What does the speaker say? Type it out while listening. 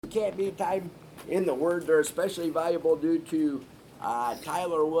can't beat time in the Word. They're especially valuable due to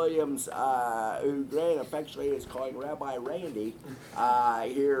Tyler Williams, who Grant affectionately is calling Rabbi Randy,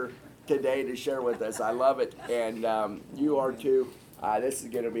 here today to share with us. I love it, and you are too. This is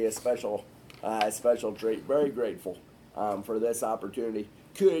going to be a special treat. Very grateful for this opportunity.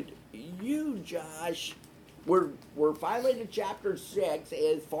 Could you, Josh? We're finally to chapter 6.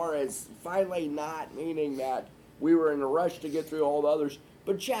 As far as finally, not meaning that we were in a rush to get through all the others,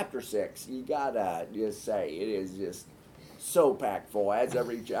 but chapter 6, you gotta just say it is just so packed full, as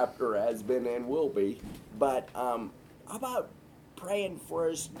every chapter has been and will be. But how about praying for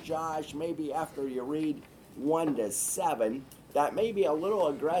us, Josh? Maybe after you read 1 to 7. That may be a little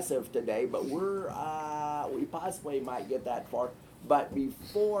aggressive today, but we possibly might get that far. But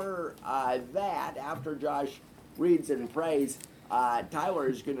before that, after Josh reads and prays, Tyler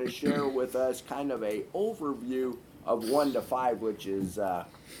is going to share with us kind of a overview of 1 to 5, which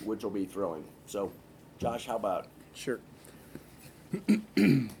will be thrilling. So, Josh, how about? Sure.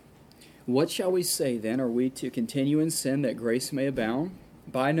 What shall we say then? Are we to continue in sin that grace may abound?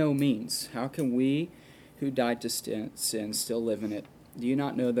 By no means. How can we who died to sin still live in it? Do you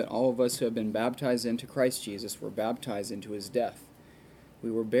not know that all of us who have been baptized into Christ Jesus were baptized into his death? We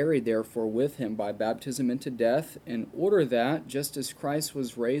were buried therefore with him by baptism into death, in order that, just as Christ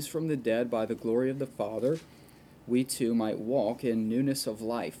was raised from the dead by the glory of the Father, we too might walk in newness of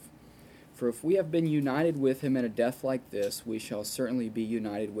life. For if we have been united with him in a death like this, we shall certainly be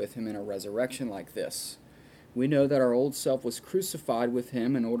united with him in a resurrection like this. We know that our old self was crucified with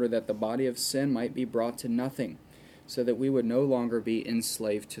him in order that the body of sin might be brought to nothing, so that we would no longer be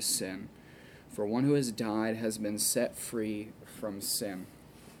enslaved to sin. For one who has died has been set free from sin.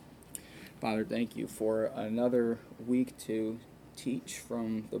 Father, thank you for another week to teach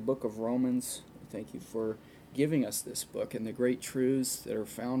from the book of Romans. Thank you for giving us this book and the great truths that are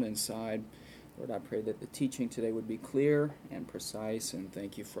found inside. Lord, I pray that the teaching today would be clear and precise, and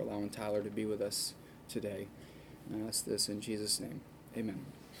thank you for allowing Tyler to be with us today. And I ask this in Jesus' name. Amen.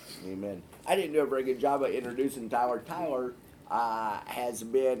 Amen. I didn't do a very good job of introducing Tyler. Tyler has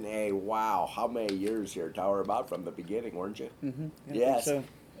been how many years here, Tyler? About from the beginning, weren't you? Mm-hmm. Yes. So.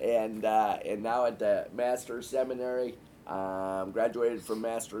 And now at the Master's Seminary, graduated from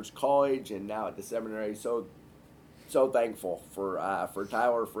Master's College, and now at the seminary. So thankful for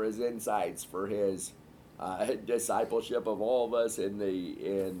Tyler, for his insights, for his discipleship of all of us, and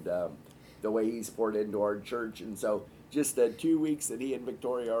the way he's poured into our church. And so just the 2 weeks that he and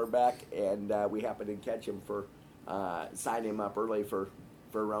Victoria are back, and we happened to catch him sign him up early for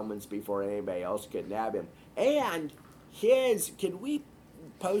Romans before anybody else could nab him. And can we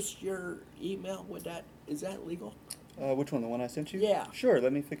post your email with that? Is that legal? Which one? The one I sent you? Yeah. Sure.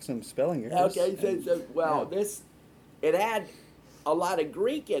 Let me fix some spelling errors. Okay. It had a lot of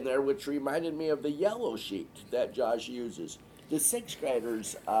Greek in there, which reminded me of the yellow sheet that Josh uses. The 6th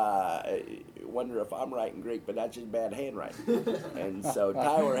graders wonder if I'm writing Greek, but that's just bad handwriting. And so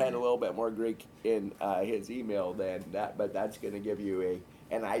Tyler had a little bit more Greek in his email than that, but that's going to give you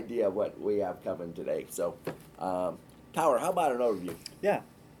an idea of what we have coming today. So, Tyler, how about an overview? Yeah.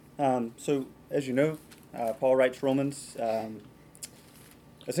 So, as you know, Paul writes Romans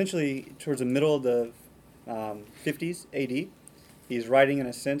essentially towards the middle of the 50s AD. He's writing in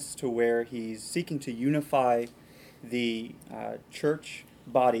a sense to where he's seeking to unify the church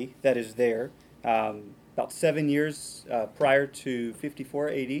body that is there. About 7 years prior to 54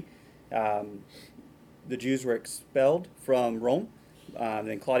 AD, the Jews were expelled from Rome.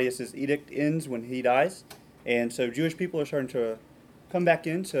 Then Claudius's edict ends when he dies. And so Jewish people are starting to come back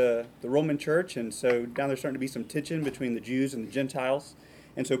into the Roman church, and so now there's starting to be some tension between the Jews and the Gentiles.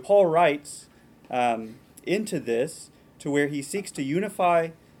 And so Paul writes into this to where he seeks to unify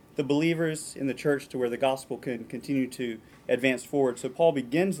the believers in the church to where the gospel can continue to advance forward. So Paul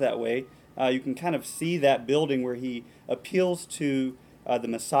begins that way. You can kind of see that building where he appeals to the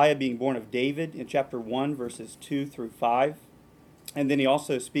Messiah being born of David in chapter 1, verses 2 through 5. And then he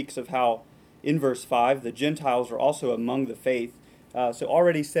also speaks of how in verse 5, the Gentiles are also among the faith. So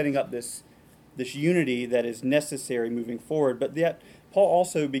already setting up this unity that is necessary moving forward. But yet, Paul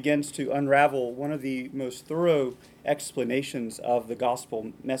also begins to unravel one of the most thorough explanations of the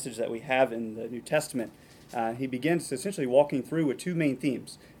gospel message that we have in the New Testament. He begins essentially walking through with 2 main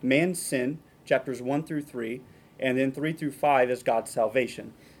themes. Man's sin, chapters 1 through 3, and then 3 through 5 is God's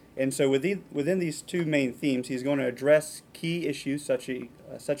salvation. And so within these 2 main themes, he's going to address key issues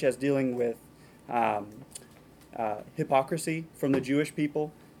such as dealing with hypocrisy from the Jewish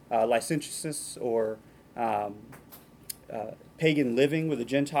people, licentiousness or pagan living with the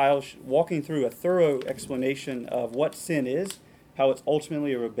Gentiles, walking through a thorough explanation of what sin is how it's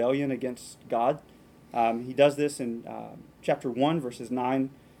ultimately a rebellion against God. He does this in chapter 1, verses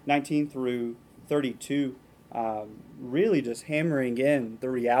 19 through 32, really just hammering in the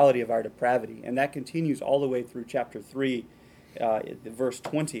reality of our depravity. And that continues all the way through chapter 3, verse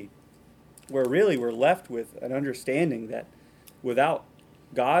 20, where really we're left with an understanding that without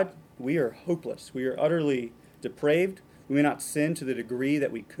God, we are hopeless. We are utterly depraved. We may not sin to the degree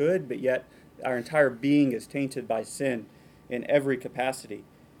that we could, but yet our entire being is tainted by sin in every capacity.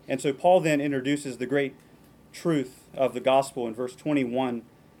 And so Paul then introduces the great truth of the gospel in verse 21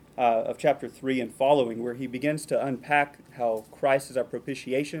 of chapter 3 and following, where he begins to unpack how Christ is our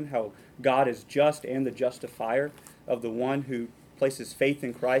propitiation, how God is just and the justifier of the one who places faith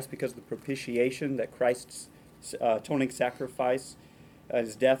in Christ because of the propitiation that Christ's atoning sacrifice,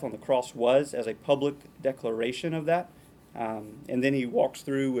 his death on the cross was, as a public declaration of that. And then he walks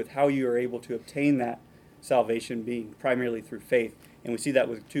through with how you are able to obtain that salvation, being primarily through faith. And we see that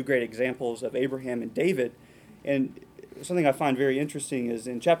with two great examples of Abraham and David. And something I find very interesting is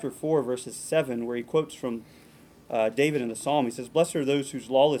in chapter 4, verses 7, where he quotes from David in the Psalm. He says, "Blessed are those whose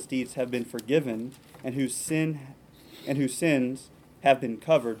lawless deeds have been forgiven, and whose sins have been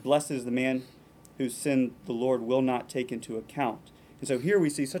covered. Blessed is the man whose sin the Lord will not take into account." And so here we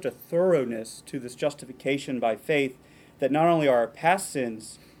see such a thoroughness to this justification by faith that not only are our past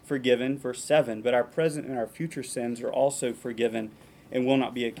sins forgiven, verse 7, but our present and our future sins are also forgiven and will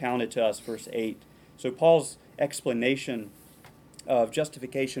not be accounted to us, verse 8. So Paul's explanation of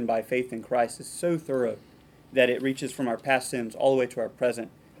justification by faith in Christ is so thorough that it reaches from our past sins all the way to our present,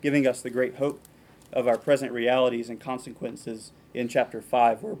 giving us the great hope of our present realities and consequences in chapter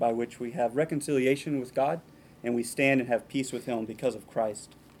 5, whereby which we have reconciliation with God and we stand and have peace with Him because of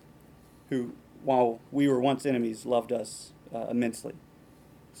Christ, who, while we were once enemies, loved us immensely.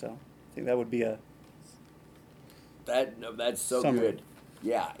 So I think that would be That's so summary. good.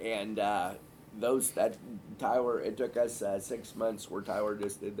 Yeah, and Tyler, it took us 6 months where Tyler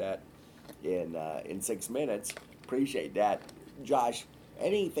just did that in 6 minutes. Appreciate that. Josh,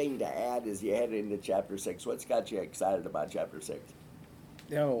 anything to add as you head into chapter 6? What's got you excited about chapter 6?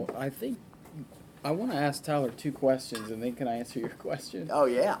 No, I think I want to ask Tyler two questions, and then can I answer your question? Oh,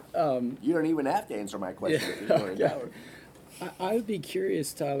 yeah. Um, You don't even have to answer my question if you don't want to okay. go. I would be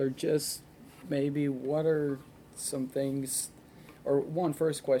curious, Tyler, just maybe what are some things, or one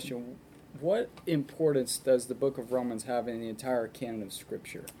first question, what importance does the book of Romans have in the entire canon of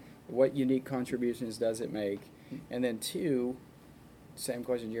Scripture? What unique contributions does it make? And then two, same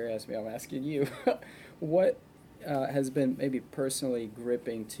question Jerry asked me, I'm asking you. What has been maybe personally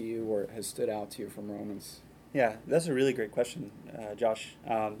gripping to you or has stood out to you from Romans? Yeah, that's a really great question, Josh.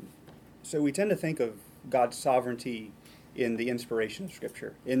 So we tend to think of God's sovereignty in the inspiration of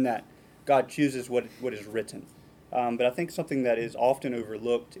Scripture, in that God chooses what is written. But I think something that is often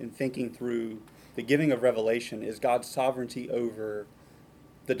overlooked in thinking through the giving of revelation is God's sovereignty over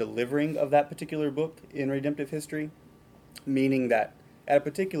the delivering of that particular book in redemptive history, meaning that at a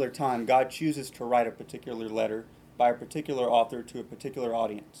particular time, God chooses to write a particular letter by a particular author to a particular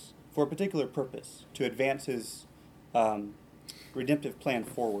audience for a particular purpose, to advance His redemptive plan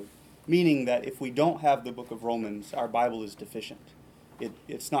forward. Meaning that if we don't have the book of Romans, our Bible is deficient.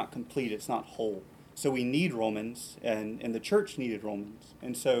 It's not complete, it's not whole. So we need Romans, and the church needed Romans.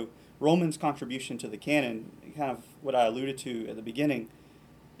 And so Romans' contribution to the canon, kind of what I alluded to at the beginning,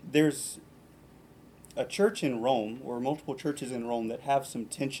 there's a church in Rome, or multiple churches in Rome, that have some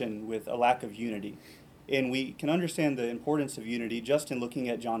tension with a lack of unity. And we can understand the importance of unity just in looking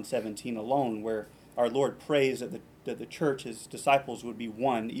at John 17 alone, where our Lord prays that the church, His disciples, would be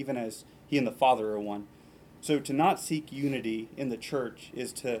one, even as He and the Father are one. So to not seek unity in the church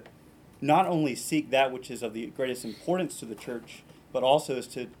is to not only seek that which is of the greatest importance to the church, but also is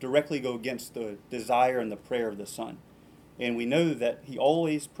to directly go against the desire and the prayer of the Son. And we know that He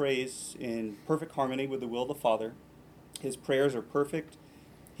always prays in perfect harmony with the will of the Father. His prayers are perfect.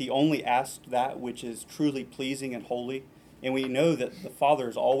 He only asks that which is truly pleasing and holy. And we know that the Father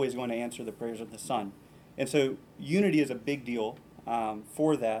is always going to answer the prayers of the Son. And so unity is a big deal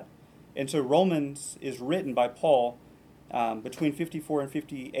for that. And so Romans is written by Paul between 54 and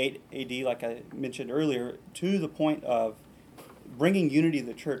 58 AD, like I mentioned earlier, to the point of bringing unity to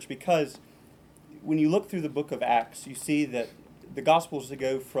the church, because when you look through the book of Acts, you see that the Gospels to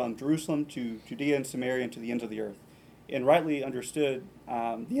go from Jerusalem to Judea and Samaria and to the ends of the earth. And rightly understood,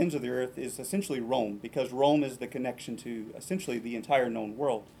 the ends of the earth is essentially Rome, because Rome is the connection to essentially the entire known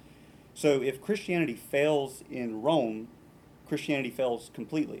world. So if Christianity fails in Rome, Christianity fails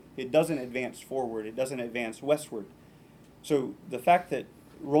completely. It doesn't advance forward. It doesn't advance westward. So the fact that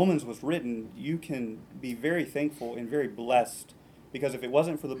Romans was written, you can be very thankful and very blessed Because if it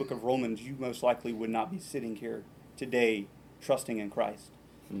wasn't for the book of Romans, you most likely would not be sitting here today trusting in Christ.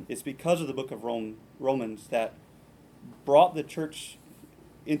 It's because of the book of Romans that brought the church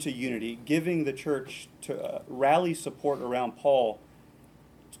into unity, giving the church to rally support around Paul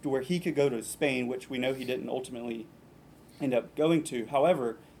to where he could go to Spain, which we know he didn't ultimately end up going to.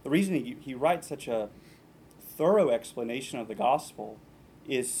 However, the reason he writes such a thorough explanation of the gospel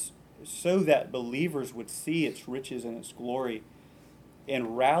is so that believers would see its riches and its glory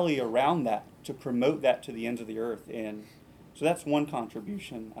and rally around that to promote that to the ends of the earth. And so that's one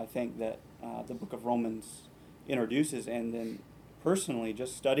contribution, I think, that the book of Romans introduces. And then personally,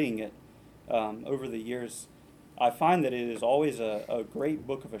 just studying it over the years, I find that it is always a great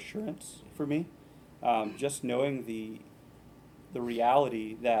book of assurance for me. Just knowing the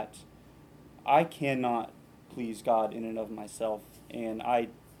reality that I cannot please God in and of myself, and I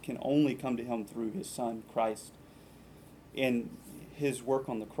can only come to Him through His Son, Christ, and His work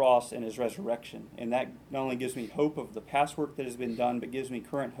on the cross and His resurrection. And that not only gives me hope of the past work that has been done, but gives me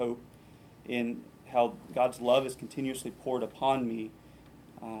current hope in how God's love is continuously poured upon me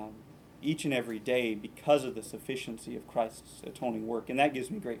each and every day because of the sufficiency of Christ's atoning work. And that gives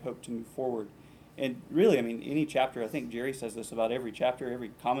me great hope to move forward. And really, I mean, any chapter, I think Jerry says this about every chapter,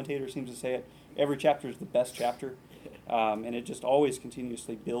 every commentator seems to say it, every chapter is the best chapter. And it just always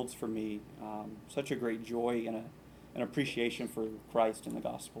continuously builds for me such a great joy and an appreciation for Christ and the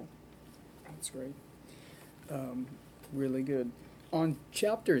gospel. That's great. Really good. On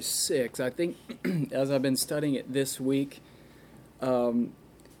chapter 6, I think as I've been studying it this week,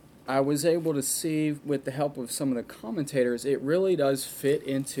 I was able to see, with the help of some of the commentators, it really does fit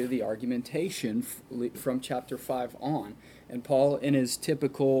into the argumentation from chapter 5 on. And Paul, in his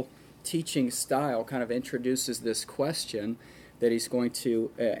typical teaching style, kind of introduces this question that he's going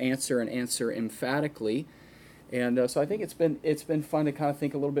to answer and answer emphatically. And so I think it's been fun to kind of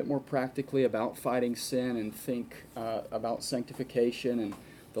think a little bit more practically about fighting sin and think about sanctification and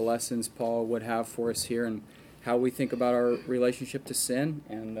the lessons Paul would have for us here, and how we think about our relationship to sin,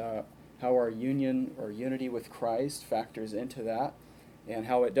 and how our union or unity with Christ factors into that, and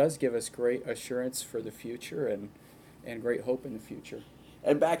how it does give us great assurance for the future and great hope in the future.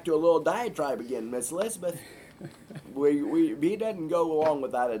 And back to a little diatribe again, Miss Elizabeth. He doesn't go along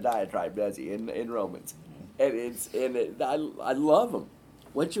without a diatribe, does he? In Romans, and I love him.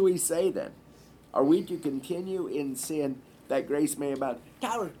 What should we say then? Are we to continue in sin that grace may abound?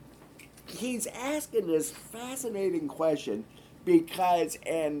 Tyler, he's asking this fascinating question because,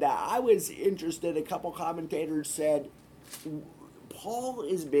 and I was interested, a couple commentators said, Paul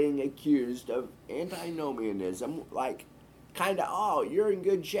is being accused of antinomianism, like kind of, oh, you're in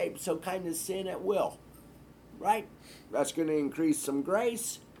good shape, so kind of sin at will, right? That's going to increase some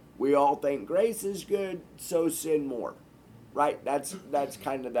grace. We all think grace is good, so sin more, right? That's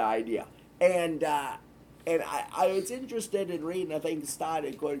kind of the idea. And I was interested in reading, I think Stott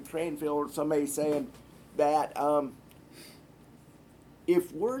and Cranfield, or somebody saying that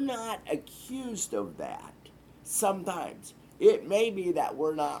if we're not accused of that, sometimes it may be that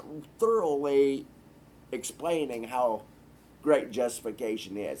we're not thoroughly explaining how great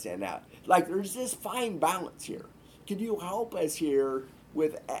justification is. And like there's this fine balance here. Could you help us here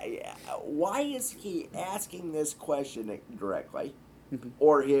with why is he asking this question directly,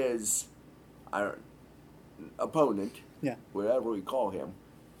 or his opponent, whatever we call him,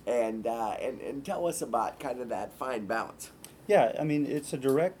 and tell us about kind of that fine balance. Yeah, I mean, it's a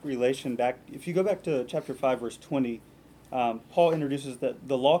direct relation back. If you go back to chapter 5, verse 20, Paul introduces that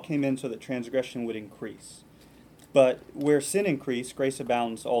the law came in so that transgression would increase. But where sin increased, grace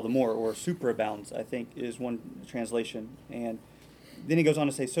abounds all the more, or superabounds, I think, is one translation. And then he goes on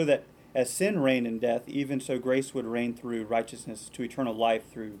to say, so that as sin reigned in death, even so grace would reign through righteousness to eternal life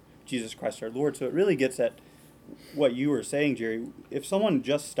through Jesus Christ our Lord. So it really gets at what you were saying, Jerry. If someone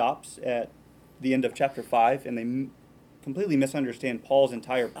just stops at the end of chapter 5 and they completely misunderstand Paul's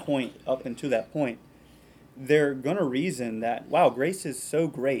entire point up until that point, they're going to reason that, wow, grace is so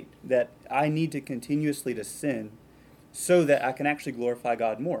great that I need to continuously to sin so that I can actually glorify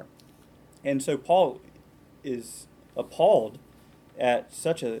God more. And so Paul is appalled at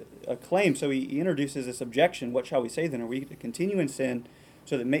such a claim. So he introduces this objection. What shall we say then? Are we to continue in sin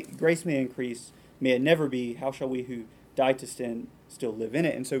so that grace may increase? May it never be. How shall we who died to sin still live in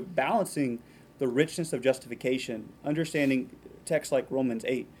it? And so balancing the richness of justification, understanding texts like Romans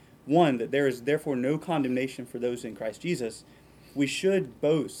 8, 1, that there is therefore no condemnation for those in Christ Jesus, we should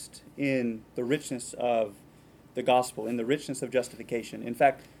boast in the richness of the gospel, in the richness of justification. In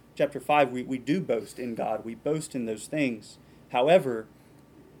fact, chapter 5, we do boast in God. We boast in those things. However,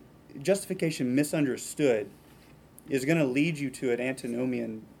 justification misunderstood is going to lead you to an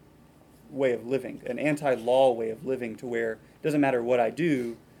antinomian way of living, an anti-law way of living, to where it doesn't matter what I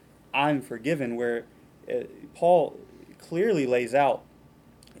do, I'm forgiven. Where Paul clearly lays out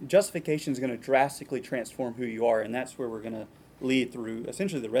justification is going to drastically transform who you are, and that's where we're going to lead through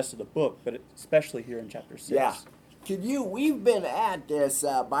essentially the rest of the book, but especially here in chapter 6. Yeah. We've been at this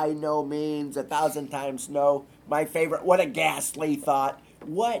by no means, 1,000 times no. My favorite, what a ghastly thought.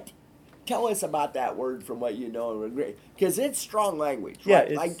 Tell us about that word from what you know, because it's strong language,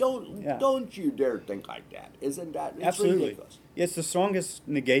 right? Yeah, like don't you dare think like that. Isn't that it's absolutely ridiculous? It's the strongest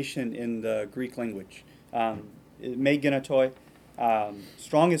negation in the Greek language. Me genetoi,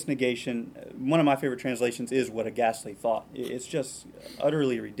 strongest negation. One of my favorite translations is "what a ghastly thought." It's just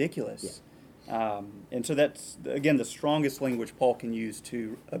utterly ridiculous. Yeah. And so that's, again, the strongest language Paul can use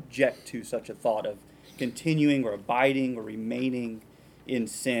to object to such a thought of continuing or abiding or remaining in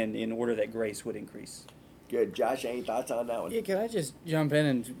sin in order that grace would increase. Good. Josh, any thoughts on that one? Yeah, can I just jump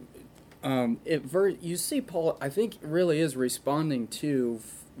in and you see Paul, I think, really is responding to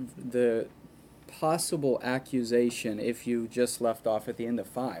the possible accusation if you just left off at the end of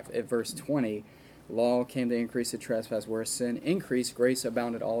 5. At verse 20, law came to increase the trespass, where sin increased, grace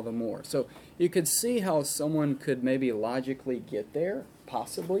abounded all the more. So you could see how someone could maybe logically get there,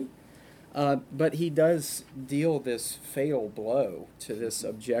 possibly. But he does deal this fatal blow to this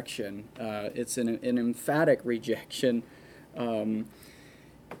objection. It's an emphatic rejection.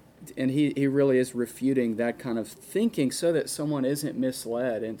 And he really is refuting that kind of thinking so that someone isn't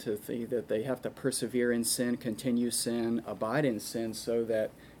misled into thinking that they have to persevere in sin, continue sin, abide in sin so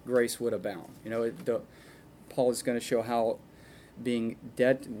that grace would abound. Paul is going to show how being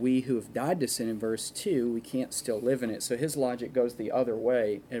dead, we who have died to sin in verse 2, we can't still live in it. So his logic goes the other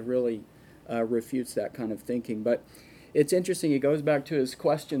way and really refutes that kind of thinking. But it's interesting, he goes back to his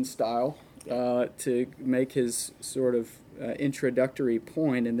question style to make his sort of introductory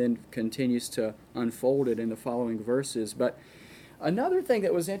point and then continues to unfold it in the following verses. But another thing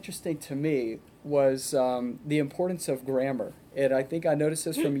that was interesting to me was the importance of grammar. And I think I noticed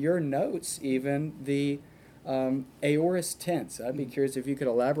this from your notes, even the aorist tense. I'd be curious if you could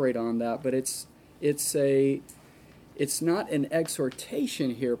elaborate on that. But it's not an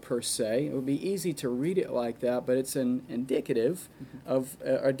exhortation here per se. It would be easy to read it like that, but it's an indicative of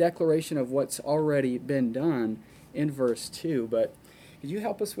a declaration of what's already been done in verse 2. But could you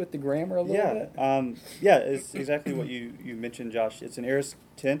help us with the grammar a little bit? Yeah, it's exactly what you mentioned, Josh. It's an aorist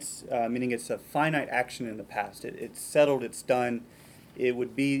tense, meaning it's a finite action in the past. It's settled, it's done. It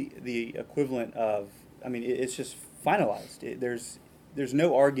would be the equivalent of, it's just finalized. There's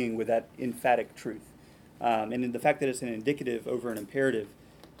no arguing with that emphatic truth. And the fact that it's an indicative over an imperative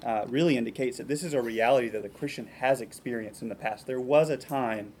really indicates that this is a reality that the Christian has experienced in the past. There was a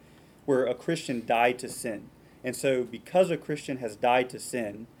time where a Christian died to sin. And so because a Christian has died to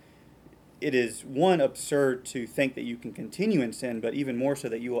sin, it is, one, absurd to think that you can continue in sin, but even more so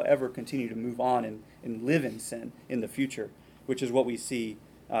that you will ever continue to move on and live in sin in the future, which is what we see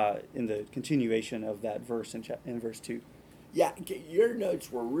in the continuation of that verse in verse 2. Yeah, your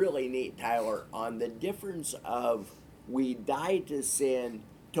notes were really neat, Tyler, on the difference of we died to sin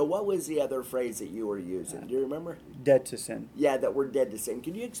to what was the other phrase that you were using? Do you remember? Dead to sin. Yeah, that we're dead to sin.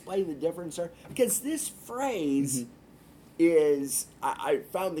 Can you explain the difference, sir? Because this phrase is, I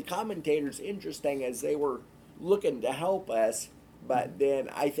found the commentators interesting as they were looking to help us, but then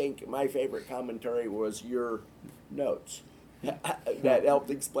I think my favorite commentary was your notes. That helped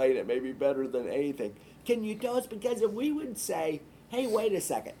explain it maybe better than anything. Can you tell us, because if we would say, hey, wait a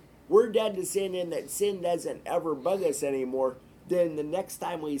second, we're dead to sin in that sin doesn't ever bug us anymore, then the next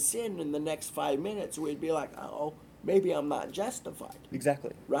time we sin in the next 5 minutes, we'd be like, oh, maybe I'm not justified.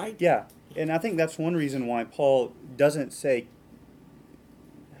 Exactly. Right? Yeah. And I think that's one reason why Paul doesn't say,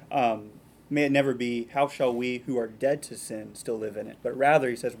 may it never be, how shall we who are dead to sin still live in it? But rather,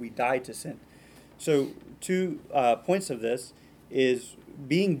 he says, we died to sin. So 2 points of this is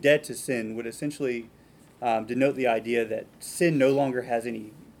being dead to sin would essentially denote the idea that sin no longer has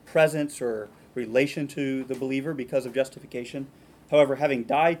any presence or relation to the believer because of justification. However, having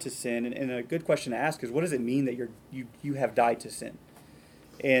died to sin, and a good question to ask is, what does it mean that you have died to sin?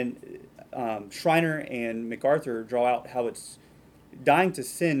 And Schreiner and MacArthur draw out how it's dying to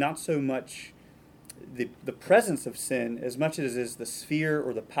sin, not so much the presence of sin as much as it is the sphere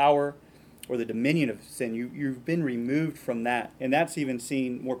or the power or the dominion of sin. You've been removed from that. And that's even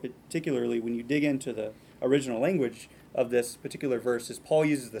seen more particularly when you dig into the original language of this particular verse, is Paul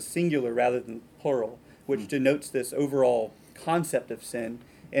uses the singular rather than plural, which denotes this overall concept of sin.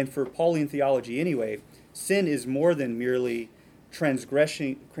 And for Pauline theology anyway, sin is more than merely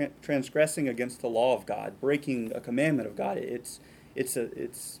transgressing against the law of God, breaking a commandment of God. It's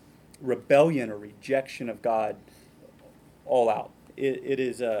rebellion or rejection of God all out. It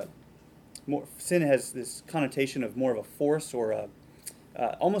is sin has this connotation of more of a force or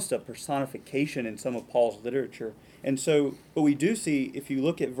almost a personification in some of Paul's literature. And so, but we do see, if you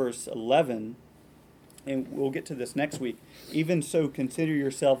look at verse 11, and we'll get to this next week, even so consider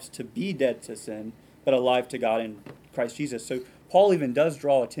yourselves to be dead to sin, but alive to God in Christ Jesus. So Paul even does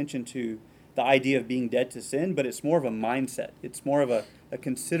draw attention to the idea of being dead to sin, but it's more of a mindset. It's more of a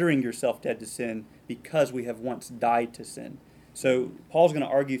considering yourself dead to sin because we have once died to sin. So Paul's going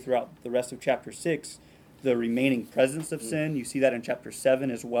to argue throughout the rest of chapter 6 the remaining presence of sin. You see that in chapter 7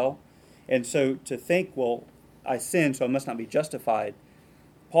 as well. And so to think, well, I sinned, so I must not be justified,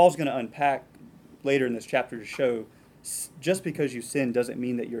 Paul's going to unpack later in this chapter to show just because you sin doesn't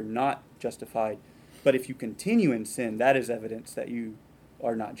mean that you're not justified. But if you continue in sin, that is evidence that you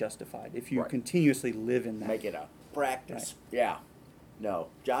are not justified. If you continuously live in that. Make it a practice. Right. Yeah. No.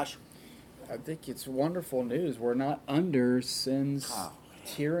 Josh? I think it's wonderful news. We're not under sin's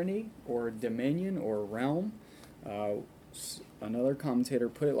tyranny or dominion or realm. Another commentator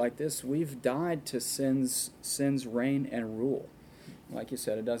put it like this: we've died to sin's reign and rule. Like you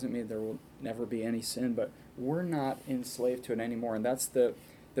said, it doesn't mean there will never be any sin, but we're not enslaved to it anymore. And that's the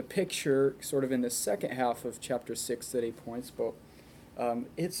picture sort of in the second half of chapter 6 that he points. But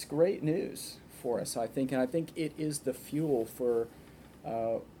it's great news for us, I think. And I think it is the fuel for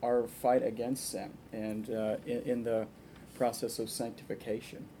our fight against sin and in the process of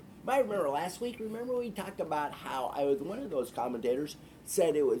sanctification. I remember last week, we talked about how one of those commentators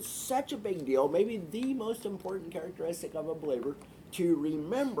said it was such a big deal, maybe the most important characteristic of a believer, to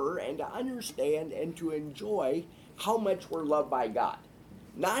remember and to understand and to enjoy how much we're loved by God.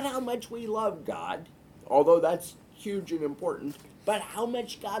 Not how much we love God, although that's huge and important, but how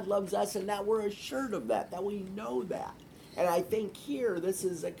much God loves us and that we're assured of that we know that. And I think here, this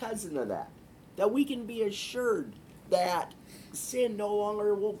is a cousin of that we can be assured that sin no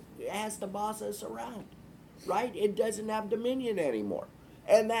longer has to boss us around, right? It doesn't have dominion anymore.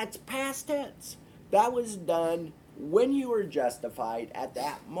 And that's past tense. That was done when you were justified at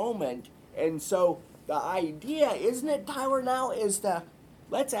that moment. And so the idea, isn't it, Tyler, now, is to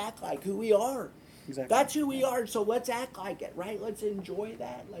let's act like who we are. Exactly. That's who we are, so let's act like it, right? Let's enjoy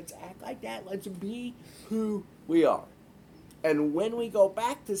that. Let's act like that. Let's be who we are. And when we go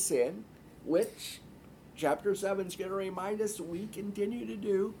back to sin, which chapter 7 is going to remind us we continue to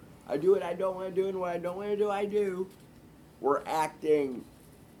do, I do what I don't want to do, and what I don't want to do, I do, we're acting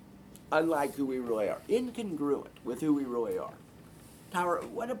unlike who we really are, incongruent with who we really are. Tyler,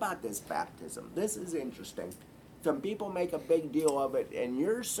 what about this baptism? This is interesting. Some people make a big deal of it, and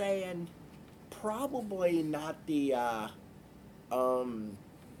you're saying probably not the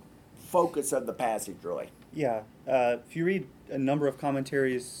focus of the passage, really. Yeah. If you read a number of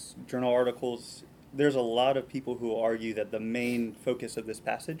commentaries, journal articles, there's a lot of people who argue that the main focus of this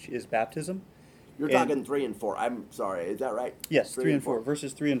passage is baptism. You're talking 3 and 4. I'm sorry, is that right? Yes, 3 and 4.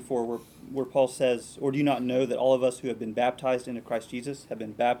 Verses 3 and 4, where Paul says, "Or do you not know that all of us who have been baptized into Christ Jesus have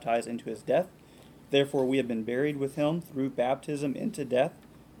been baptized into his death? Therefore we have been buried with him through baptism into death,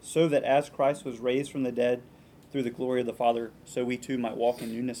 so that as Christ was raised from the dead through the glory of the Father, so we too might walk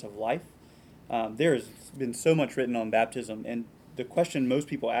in newness of life." There has been so much written on baptism, and the question most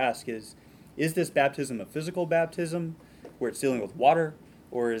people ask is this baptism a physical baptism where it's dealing with water,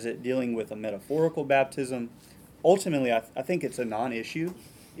 or is it dealing with a metaphorical baptism? Ultimately, I think it's a non-issue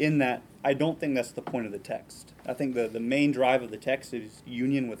in that I don't think that's the point of the text. I think the main drive of the text is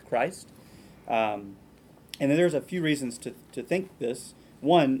union with Christ. And there's a few reasons to think this.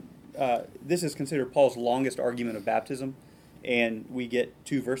 One, this is considered Paul's longest argument of baptism, and we get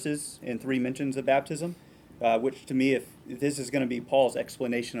 2 verses and 3 mentions of baptism, which to me, if this is going to be Paul's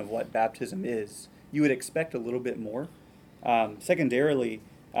explanation of what baptism is, you would expect a little bit more. Secondarily,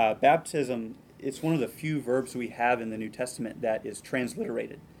 baptism, it's one of the few verbs we have in the New Testament that is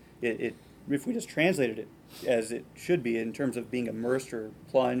transliterated. If we just translated it as it should be in terms of being immersed or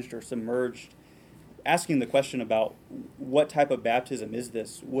plunged or submerged, asking the question about what type of baptism is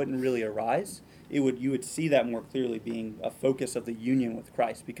this wouldn't really arise. You would see that more clearly being a focus of the union with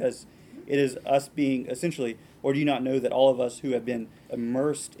Christ, because it is us being essentially, or do you not know that all of us who have been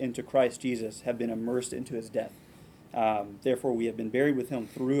immersed into Christ Jesus have been immersed into his death? Therefore we have been buried with him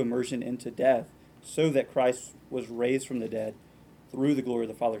through immersion into death, so that Christ was raised from the dead through the glory of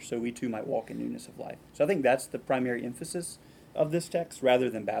the Father, so we too might walk in newness of life. So I think that's the primary emphasis of this text rather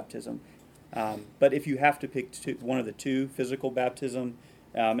than baptism. But if you have to pick one of the two, physical baptism,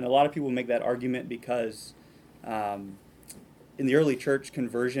 and a lot of people make that argument because in the early church,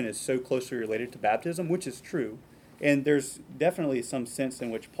 conversion is so closely related to baptism, which is true. And there's definitely some sense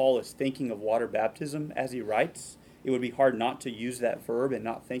in which Paul is thinking of water baptism as he writes. It would be hard not to use that verb and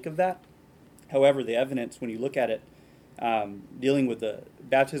not think of that. However, the evidence, when you look at it, dealing with the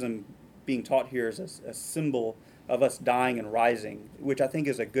baptism being taught here as a symbol of us dying and rising, which I think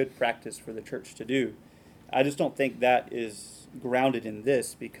is a good practice for the church to do. I just don't think that is grounded in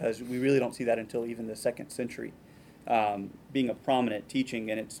this, because we really don't see that until even the 2nd century, being a prominent teaching,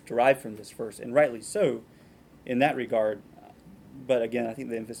 and it's derived from this verse, and rightly so in that regard. But again, I think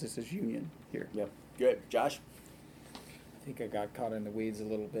the emphasis is union here. Yep. Good. Josh? I think I got caught in the weeds a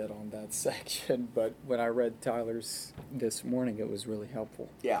little bit on that section, but when I read Tyler's this morning, it was really helpful.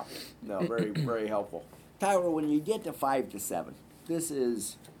 Yeah. No, very, very helpful. Tyler, when you get to 5 to 7, this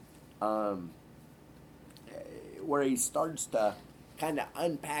is where he starts to kind of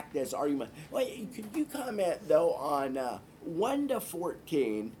unpack this argument. Well, could you comment, though, on 1 to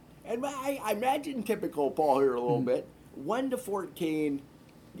 14? And I imagine typical Paul here a little bit. 1 to 14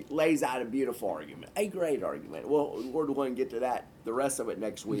 lays out a beautiful argument, a great argument. Well, Lord willing, get to that, the rest of it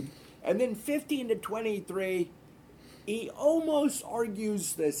next week. And then 15 to 23, he almost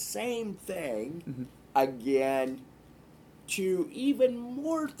argues the same thing again to even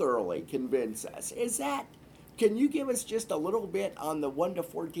more thoroughly convince us. Can you give us just a little bit on the 1 to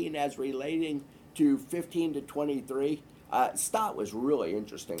 14 as relating to 15 to 23? Stott was really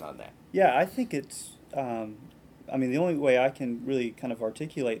interesting on that. Yeah, I think it's, the only way I can really kind of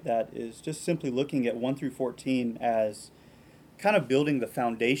articulate that is just simply looking at 1 through 14 as kind of building the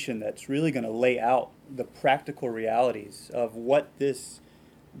foundation that's really going to lay out the practical realities of what this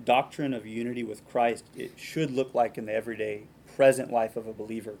doctrine of unity with Christ, it should look like in the everyday present life of a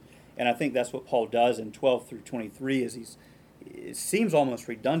believer. And I think that's what Paul does in 12 through 23, is it seems almost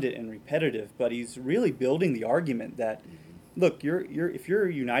redundant and repetitive, but he's really building the argument that, look, if you're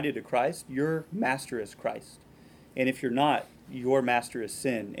united to Christ, your master is Christ. And if you're not, your master is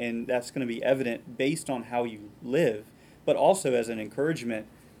sin. And that's going to be evident based on how you live, but also as an encouragement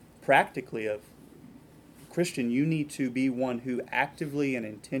practically of, Christian, you need to be one who actively and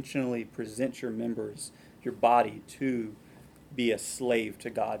intentionally presents your members, your body, to be a slave to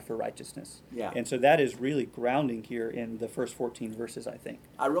God for righteousness. Yeah. And so that is really grounding here in the first 14 verses, I think.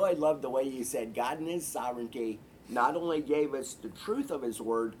 I really love the way you said God in his sovereignty not only gave us the truth of his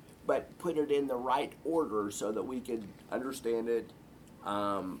word, but put it in the right order so that we could understand it,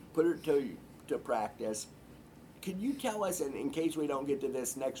 put it to practice. Could you tell us, and in case we don't get to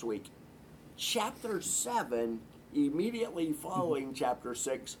this next week, chapter 7, immediately following chapter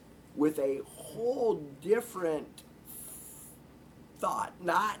 6, with a whole different thought,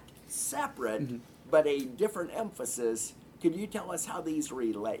 not separate, but a different emphasis. Could you tell us how these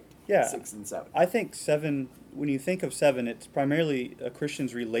relate? Yeah. 6 and 7. I think 7, when you think of 7, it's primarily a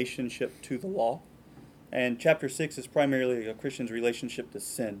Christian's relationship to the law. And chapter 6 is primarily a Christian's relationship to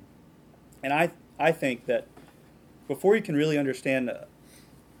sin. And I think that before you can really understand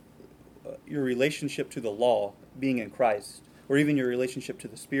your relationship to the law, being in Christ, or even your relationship to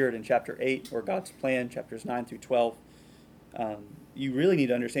the Spirit in chapter 8, or God's plan, chapters 9 through 12, you really need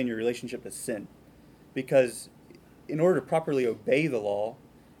to understand your relationship to sin. Because in order to properly obey the law,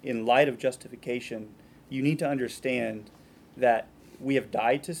 in light of justification, you need to understand that we have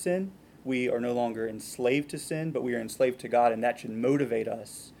died to sin. We are no longer enslaved to sin, but we are enslaved to God, and that should motivate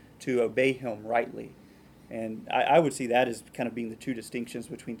us to obey Him rightly. And I would see that as kind of being the two distinctions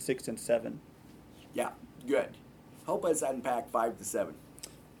between 6 and 7. Yeah, good. Help us unpack 5 to 7.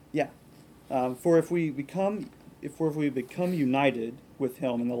 Yeah. For if we become united with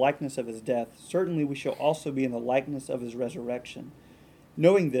Him in the likeness of His death, certainly we shall also be in the likeness of His resurrection.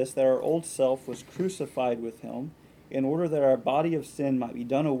 Knowing this, that our old self was crucified with Him, in order that our body of sin might be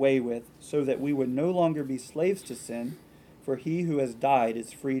done away with, so that we would no longer be slaves to sin, for he who has died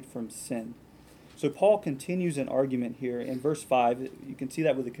is freed from sin. So Paul continues an argument here in verse 5. You can see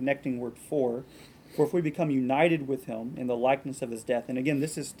that with the connecting word for if we become united with Him in the likeness of His death. And again,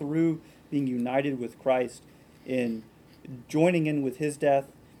 this is through being united with Christ in joining in with His death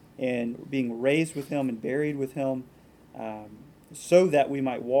and being raised with Him and buried with Him, so that we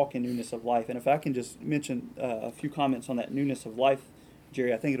might walk in newness of life. And if I can just mention a few comments on that newness of life,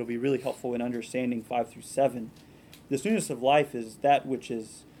 Jerry, I think it'll be really helpful in understanding 5 through 7. This newness of life is that which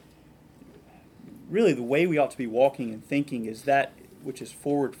is really the way we ought to be walking and thinking, is that which is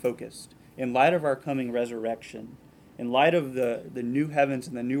forward focused. In light of our coming resurrection, in light of the new heavens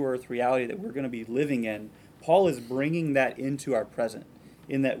and the new earth reality that we're going to be living in, Paul is bringing that into our present,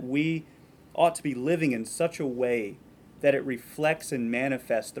 in that we ought to be living in such a way that it reflects and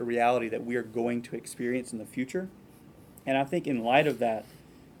manifests the reality that we are going to experience in the future. And I think in light of that,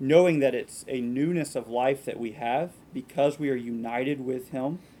 knowing that it's a newness of life that we have because we are united with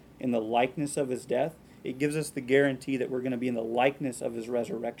him in the likeness of his death, it gives us the guarantee that we're going to be in the likeness of his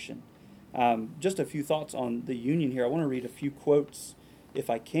resurrection. Just a few thoughts on the union here. I want to read a few quotes, if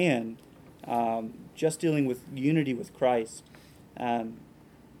I can, just dealing with unity with Christ. I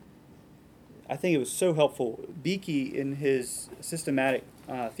think it was so helpful. Beeke, in his systematic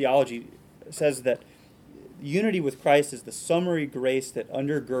theology, says that unity with Christ is the summary grace that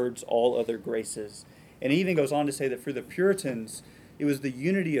undergirds all other graces. And he even goes on to say that for the Puritans, it was the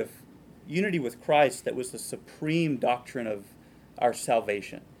unity with Christ that was the supreme doctrine of our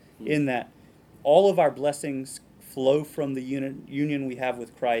salvation, in that all of our blessings flow from the union we have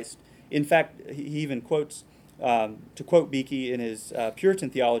with Christ. In fact, he even quotes, to quote Beeke in his Puritan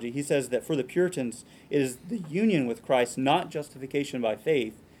theology, he says that for the Puritans, it is the union with Christ, not justification by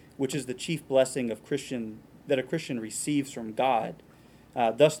faith, which is the chief blessing of that a Christian receives from God.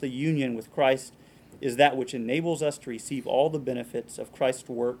 Thus, the union with Christ is that which enables us to receive all the benefits of Christ's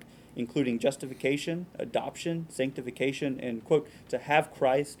work, including justification, adoption, sanctification, and, quote, to have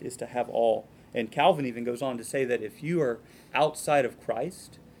Christ is to have all. And Calvin even goes on to say that if you are outside of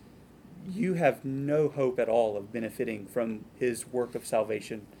Christ, you have no hope at all of benefiting from his work of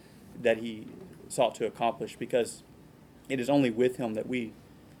salvation that he sought to accomplish, because it is only with him that we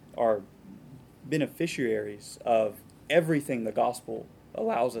are beneficiaries of everything the gospel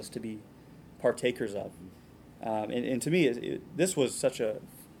allows us to be partakers of. And to me, this was such an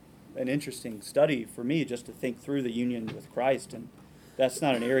interesting study for me, just to think through the union with Christ. And that's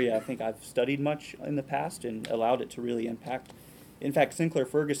not an area I think I've studied much in the past and allowed it to really impact. In fact, Sinclair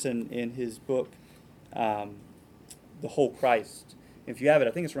Ferguson, in his book, The Whole Christ, if you have it,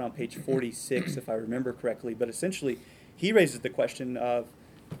 I think it's around page 46, if I remember correctly, but essentially he raises the question of,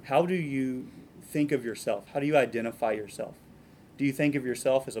 how do you think of yourself? How do you identify yourself? Do you think of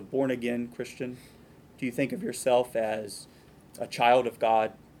yourself as a born-again Christian? Do you think of yourself as a child of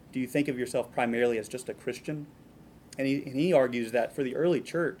God? Do you think of yourself primarily as just a Christian? And he argues that for the early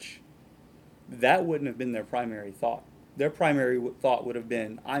church, that wouldn't have been their primary thought. Their primary thought would have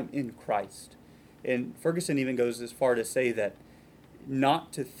been, I'm in Christ. And Ferguson even goes as far to say that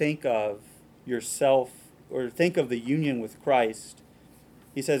not to think of yourself or think of the union with Christ,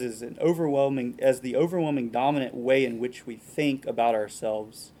 he says, is the overwhelming dominant way in which we think about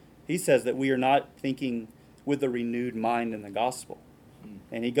ourselves. He says that we are not thinking with a renewed mind in the gospel.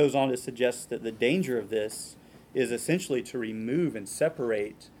 And he goes on to suggest that the danger of this is essentially to remove and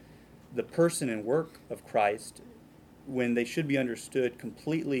separate the person and work of Christ when they should be understood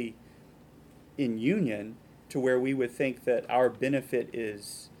completely in union, to where we would think that our benefit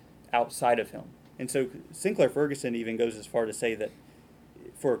is outside of him. And so Sinclair Ferguson even goes as far to say that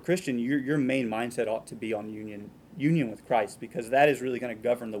for a Christian, your main mindset ought to be on union with Christ, because that is really going to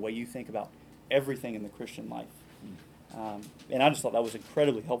govern the way you think about everything in the Christian life. And I just thought that was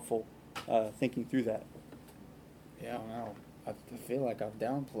incredibly helpful, thinking through that. Yeah, wow. I feel like I've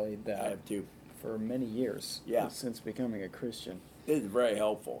downplayed that I have too. for many years. Yeah. Since becoming a Christian. It's very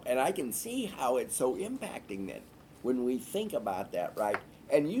helpful. And I can see how it's so impacting then when we think about that, right?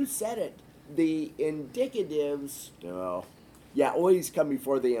 And you said it, the indicatives, always come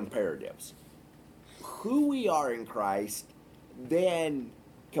before the imperatives. Who we are in Christ then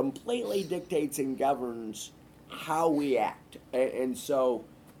completely dictates and governs how we act. And so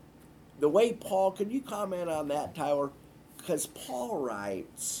the way Paul, could you comment on that, Tyler? Because Paul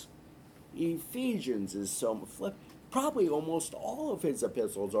writes, Ephesians is so flip. Probably almost all of his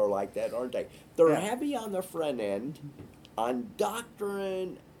epistles are like that, aren't they? They're heavy on the front end, on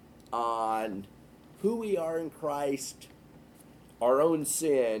doctrine, on who we are in Christ, our own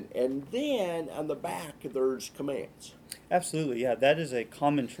sin, and then on the back there's commands. Absolutely, yeah. That is a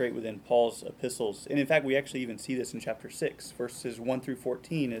common trait within Paul's epistles. And in fact, we actually even see this in chapter 6. Verses 1 through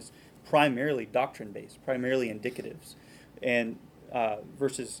 14 is primarily doctrine-based, primarily indicatives. And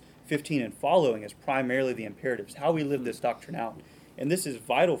verses 15 and following is primarily the imperatives, how we live this doctrine out. And this is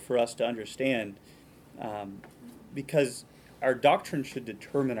vital for us to understand, because our doctrine should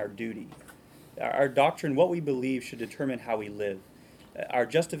determine our duty. Our doctrine, what we believe, should determine how we live. Our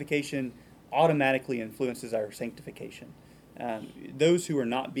justification automatically influences our sanctification. Those who are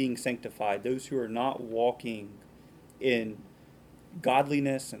not being sanctified, those who are not walking in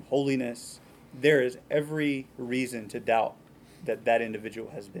godliness and holiness, there is every reason to doubt that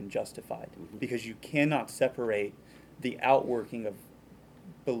individual has been justified, because you cannot separate the outworking of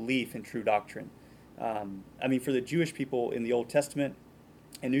belief in true doctrine. For the Jewish people in the Old Testament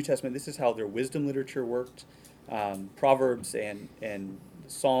and New Testament, this is how their wisdom literature worked. Proverbs and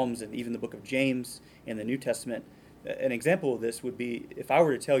Psalms and even the book of James in the New Testament, An example of this would be if I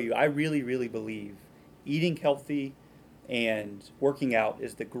were to tell you I really, really believe eating healthy and working out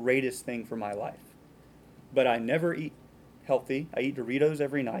is the greatest thing for my life, but I never eat healthy. I eat Doritos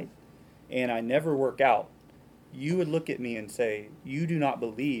every night, and I never work out. You would look at me and say, you do not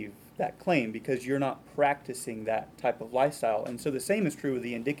believe that claim because you're not practicing that type of lifestyle. And so the same is true with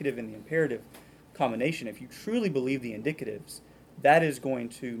the indicative and the imperative combination. If you truly believe the indicatives, that is going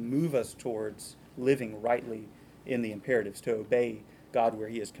to move us towards living rightly in the imperatives, to obey God where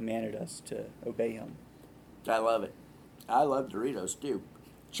He has commanded us to obey Him. I love it. I love Doritos too.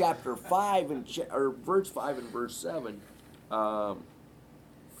 Chapter 5 or verse 5 and verse 7, 4.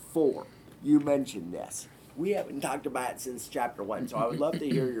 You mentioned this. We haven't talked about it since chapter 1, so I would love to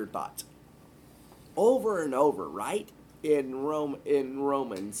hear your thoughts. Over and over, right? In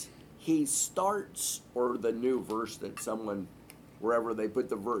Romans, he starts, or the new verse that someone, wherever they put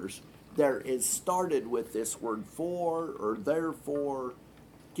the verse, there is started with this word for or therefore.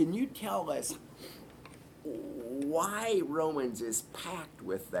 Can you tell us why Romans is packed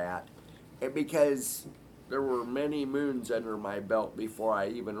with that? And because there were many moons under my belt before I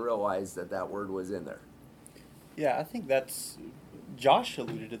even realized that that word was in there. Yeah, I think that's, Josh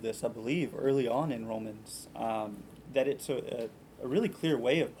alluded to this, I believe, early on in Romans, that it's a really clear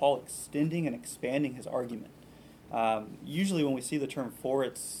way of Paul extending and expanding his argument. Usually when we see the term for,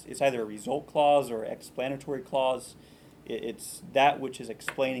 it's either a result clause or explanatory clause. It's that which is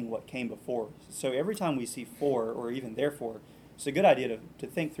explaining what came before. So every time we see for or even therefore, it's a good idea to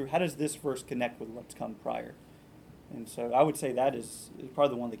think through, how does this verse connect with what's come prior? And so I would say that is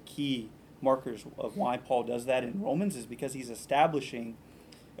probably one of the key markers of why Paul does that in Romans, is because he's establishing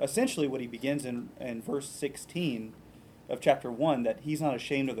essentially what he begins in verse 16 of chapter 1, that he's not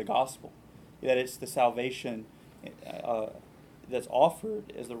ashamed of the gospel, that it's the salvation that's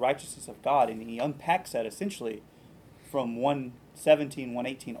offered as the righteousness of God. And he unpacks that essentially from 1:17,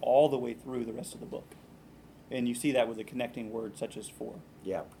 1:18 all the way through the rest of the book. And you see that with a connecting word such as for.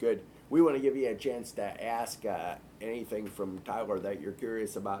 Yeah, good. We want to give you a chance to ask anything from Tyler that you're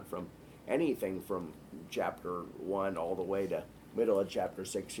curious about, from anything from chapter 1 all the way to middle of chapter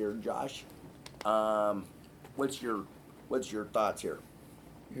 6 here. Josh, what's your thoughts here?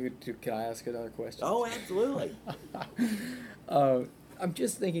 Can I ask another question? Oh, absolutely. I'm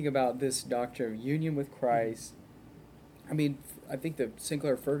just thinking about this doctrine of union with Christ. I mean, I think the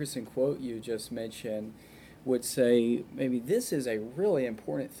Sinclair Ferguson quote you just mentioned would say maybe this is a really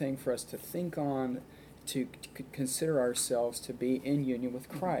important thing for us to think on, to consider ourselves to be in union with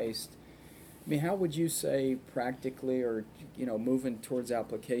Christ. I mean, how would you say practically, or moving towards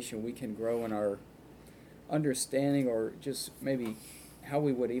application, we can grow in our understanding, or just maybe how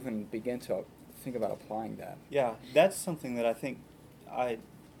we would even begin to think about applying that? Yeah, that's something that I think I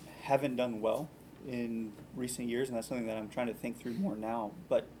haven't done well in recent years, and that's something that I'm trying to think through more now.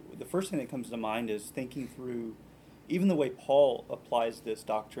 But the first thing that comes to mind is thinking through even the way Paul applies this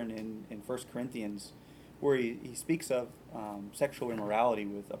doctrine in 1 Corinthians, where he speaks of sexual immorality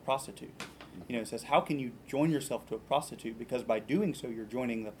with a prostitute. It says, how can you join yourself to a prostitute? Because by doing so, you're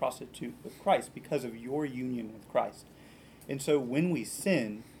joining the prostitute with Christ because of your union with Christ. And so when we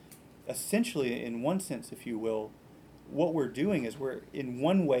sin, essentially, in one sense, if you will, what we're doing is we're in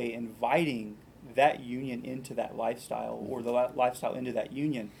one way inviting that union into that lifestyle, or the lifestyle into that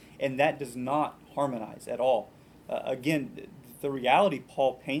union, and that does not harmonize at all. Again, the reality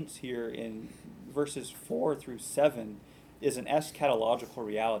Paul paints here in verses 4 through 7 is an eschatological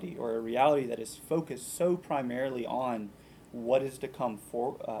reality, or a reality that is focused so primarily on what is to come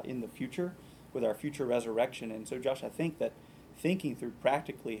in the future with our future resurrection. And so, Josh, I think that thinking through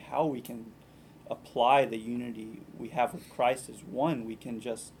practically how we can apply the unity we have with Christ as one, we can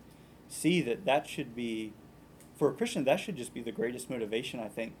just see that should be, for a Christian, that should just be the greatest motivation, I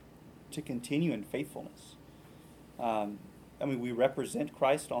think, to continue in faithfulness. We represent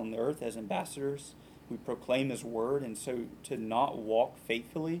Christ on the earth as ambassadors. We proclaim His word, and so to not walk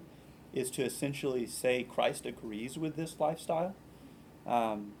faithfully is to essentially say Christ agrees with this lifestyle,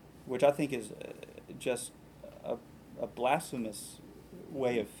 which I think is just a blasphemous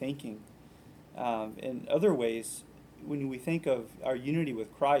way of thinking. In other ways, when we think of our unity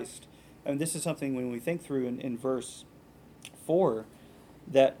with Christ, and this is something when we think through in verse 4,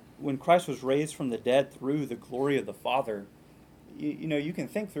 that when Christ was raised from the dead through the glory of the Father, you can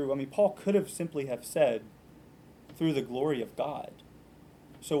think through, Paul could have simply have said, through the glory of God.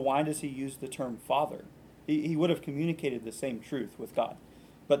 So why does he use the term Father? He would have communicated the same truth with God.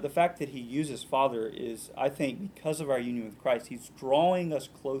 But the fact that he uses Father is, I think, because of our union with Christ, he's drawing us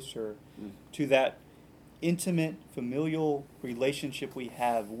closer to that intimate, familial relationship we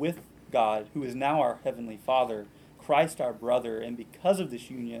have with God, who is now our Heavenly Father, Christ our brother, and because of this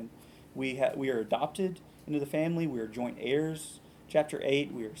union, we are adopted into the family. We are joint heirs. Chapter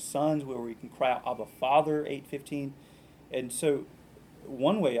 8, we are sons, where we can cry out, Abba, Father, 8:15. And so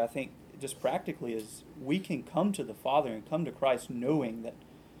one way, I think, just practically, is we can come to the Father and come to Christ knowing that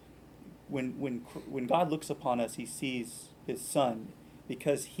when God looks upon us, he sees his Son,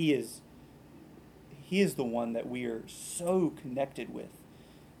 because he is the one that we are so connected with.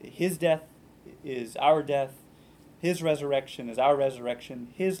 His death is our death. His resurrection is our resurrection.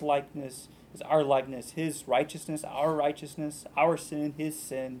 His likeness is our likeness. His righteousness, our sin, his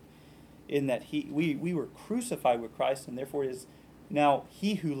sin, in that we were crucified with Christ, and therefore it is now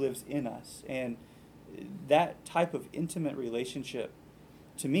he who lives in us. And that type of intimate relationship,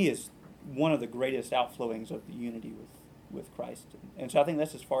 to me, is one of the greatest outflowings of the unity with Christ. And so I think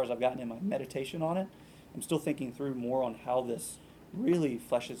that's as far as I've gotten in my meditation on it. I'm still thinking through more on how this really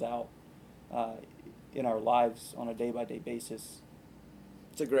fleshes out in our lives on a day-by-day basis.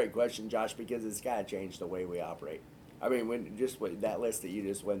 It's a great question, Josh, because it's got to change the way we operate. I mean, with that list that you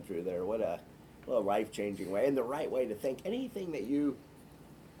just went through there, what a life-changing way, and the right way to think. Anything that you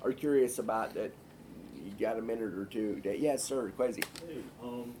are curious about that you got a minute or two? Yes, sir, Quasi. Hey,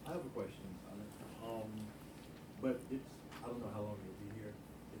 I have a question. But I don't know how long you'll be here.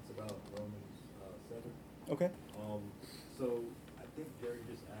 It's about Romans 7. Okay. So I think Jerry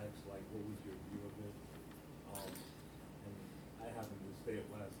just asked, like, what was your view of it? And I happened to stay up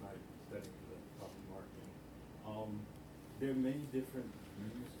last night studying for the coffee marketing. There are many different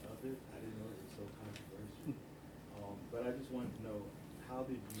views of it. I didn't know it was so controversial. But I just wanted to know, how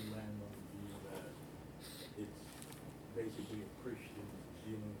did you land on the view that it's basically a Christian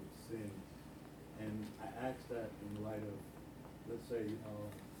dealing with sin? And I asked that in light of, let's say,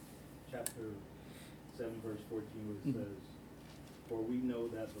 chapter 7, verse 14, where it says, "For we know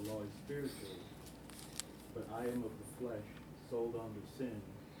that the law is spiritual, but I am of the flesh, sold under sin."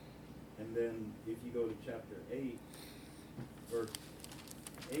 And then if you go to chapter 8, verse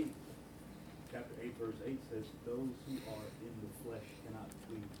 8, chapter 8, verse 8 says, "Those who are in the flesh cannot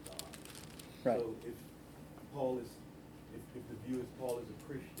please God." Right. So if the view is Paul is a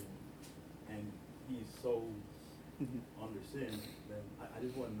Christian and he's sold under sin, then I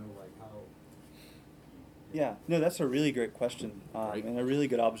just want to know, like, how. Yeah, no, that's a really great question, and a really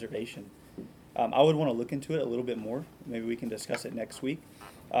good observation. I would want to look into it a little bit more. Maybe we can discuss it next week.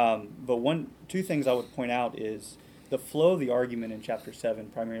 But two things I would point out is the flow of the argument in chapter 7,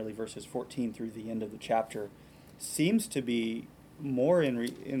 primarily verses 14 through the end of the chapter, seems to be more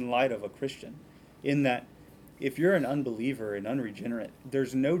in light of a Christian, in that if you're an unbeliever and unregenerate,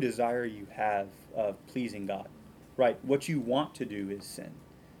 there's no desire you have of pleasing God, right? What you want to do is sin.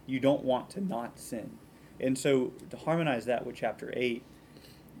 You don't want to not sin. And so to harmonize that with chapter 8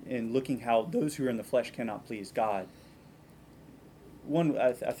 and looking how those who are in the flesh cannot please God,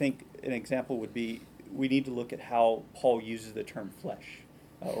 I think an example would be, we need to look at how Paul uses the term flesh,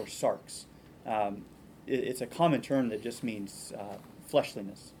 or sarx. It's a common term that just means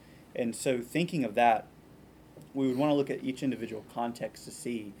fleshliness. And so thinking of that, we would want to look at each individual context to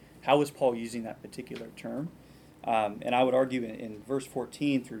see how is Paul using that particular term. And I would argue in verse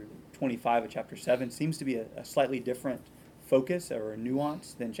 14 through 25 of chapter 7 seems to be a slightly different focus or a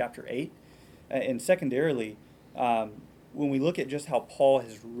nuance than chapter 8. And secondarily, when we look at just how Paul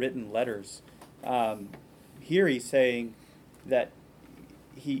has written letters, here he's saying that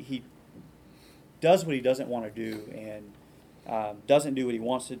he does what he doesn't want to do and doesn't do what he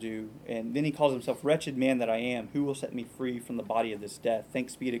wants to do. And then he calls himself, "Wretched man that I am, who will set me free from the body of this death?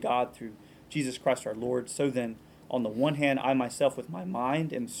 Thanks be to God through Jesus Christ our Lord. So then, on the one hand, I myself with my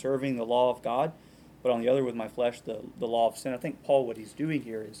mind am serving the law of God, but on the other with my flesh, the law of sin." I think Paul, what he's doing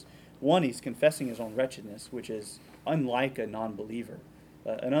here is, one, he's confessing his own wretchedness, which is unlike a non-believer.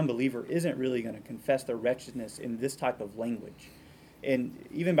 An unbeliever isn't really going to confess their wretchedness in this type of language. And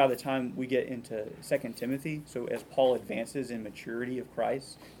even by the time we get into 2 Timothy, so as Paul advances in maturity of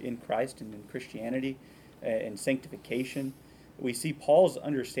Christ and in Christianity and sanctification, we see Paul's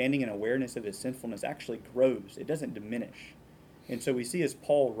understanding and awareness of his sinfulness actually grows. It doesn't diminish. And so we see as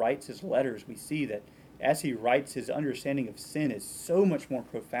Paul writes his letters, we see that as he writes, his understanding of sin is so much more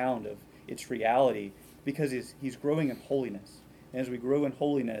profound of its reality because he's growing in holiness. And as we grow in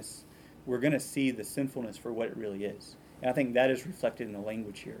holiness, we're going to see the sinfulness for what it really is. And I think that is reflected in the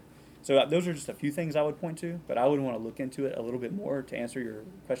language here. So those are just a few things I would point to, but I would want to look into it a little bit more to answer your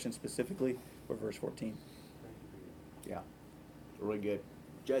question specifically for verse 14. Yeah, really good.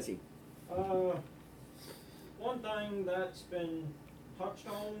 Jesse. One thing that's been touched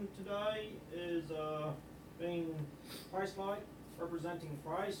on today is being Christ-like, representing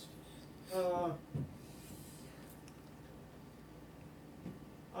Christ.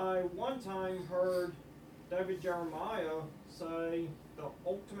 I one time heard David Jeremiah say the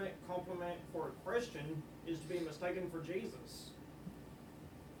ultimate compliment for a Christian is to be mistaken for Jesus.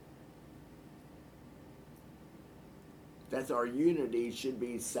 That's our unity should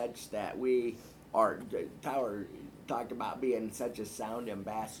be such that we are. Tyler talked about being such a sound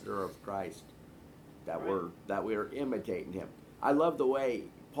ambassador of Christ that Right. we're imitating him. I love the way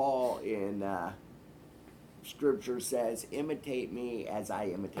Paul in Scripture says, "Imitate me as I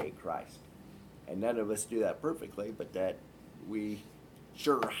imitate Christ," and none of us do that perfectly, but that we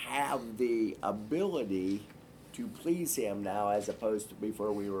sure have the ability to please him now, as opposed to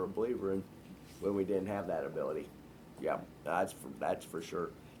before we were a believer and when we didn't have that ability. Yeah, that's for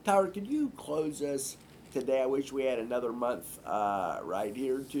sure. Tyler, could you close us today? I wish we had another month right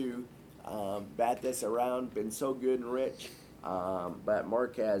here to bat this around. Been so good and rich, but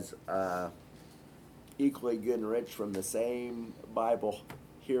Mark has equally good and rich from the same Bible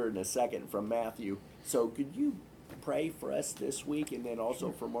here in a second from Matthew. So could you pray for us this week and then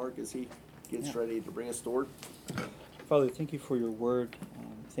also for Mark as he gets ready to bring us the word? Father, thank you for your word.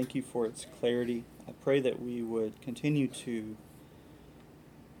 Thank you for its clarity. I pray that we would continue to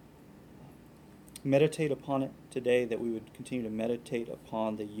meditate upon it today, that we would continue to meditate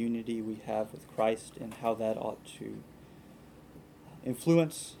upon the unity we have with Christ and how that ought to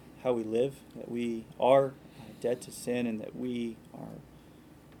influence how we live, that we are dead to sin and that we are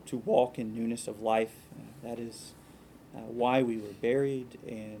to walk in newness of life. That is why we were buried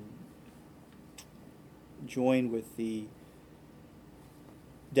and joined with the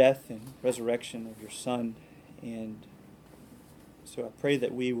death and resurrection of your Son. And so I pray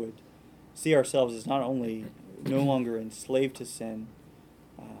that we would see ourselves as not only no longer enslaved to sin,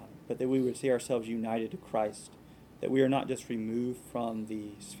 but that we would see ourselves united to Christ, that we are not just removed from the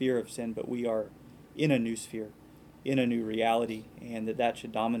sphere of sin, but we are in a new sphere, in a new reality, and that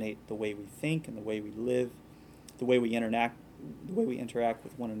should dominate the way we think and the way we live, the way we interact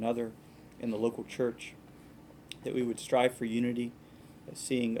with one another in the local church, that we would strive for unity,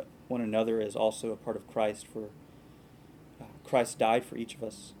 seeing one another as also a part of Christ, for Christ died for each of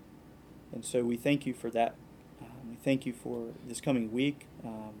us. And so we thank you for that. We thank you for this coming week.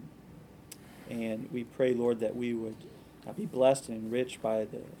 And we pray, Lord, that we would be blessed and enriched by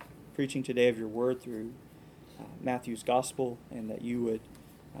the preaching today of your word through Matthew's gospel, and that you would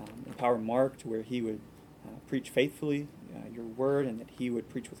empower Mark to where he would preach faithfully your word, and that he would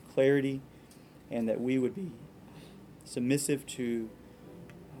preach with clarity, and that we would be submissive to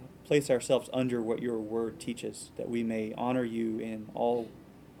place ourselves under what your word teaches, that we may honor you in all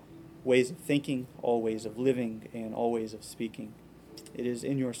ways of thinking, all ways of living, and all ways of speaking. It is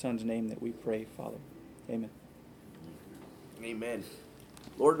in your Son's name that we pray, Father. Amen. Amen.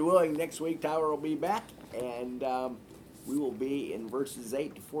 Lord willing, next week Tyler will be back, and we will be in verses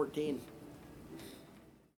 8 to 14.